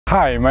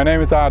Hi, my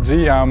name is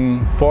Argi.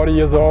 I'm 40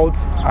 years old.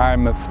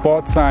 I'm a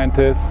sports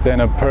scientist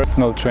and a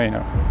personal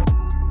trainer.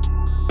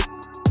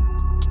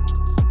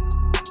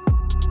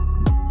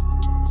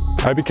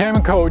 I became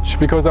a coach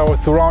because I was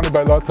surrounded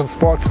by lots of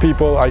sports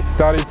people. I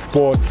studied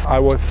sports. I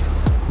was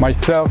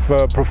myself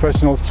a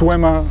professional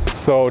swimmer,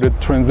 so the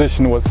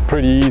transition was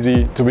pretty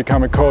easy to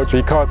become a coach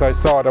because I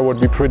thought I would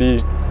be pretty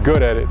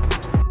good at it.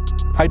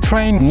 I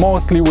train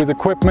mostly with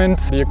equipment.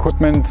 The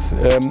equipment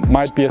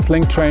might be a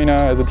sling trainer,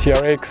 as a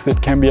TRX,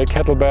 it can be a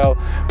kettlebell,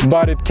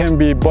 but it can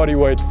be body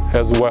weight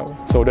as well.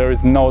 So there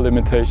is no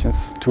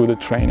limitations to the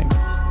training.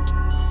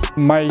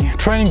 My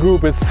training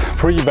group is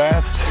pretty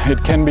vast.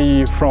 It can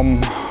be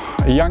from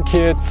young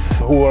kids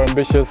who are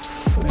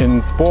ambitious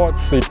in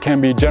sports, it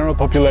can be general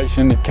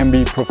population, it can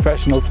be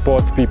professional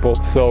sports people.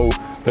 So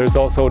there's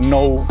also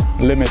no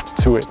limit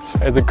to it.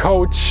 As a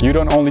coach, you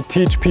don't only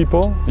teach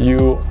people,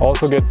 you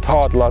also get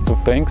taught lots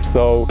of things.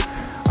 So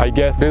I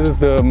guess this is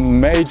the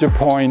major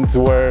point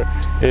where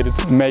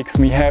it makes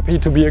me happy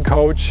to be a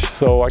coach.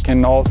 So I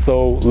can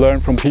also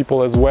learn from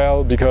people as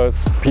well,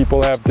 because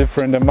people have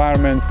different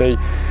environments, they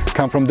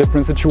come from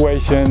different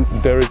situations.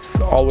 There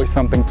is always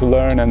something to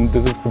learn, and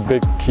this is the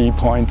big key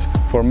point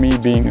for me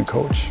being a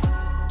coach.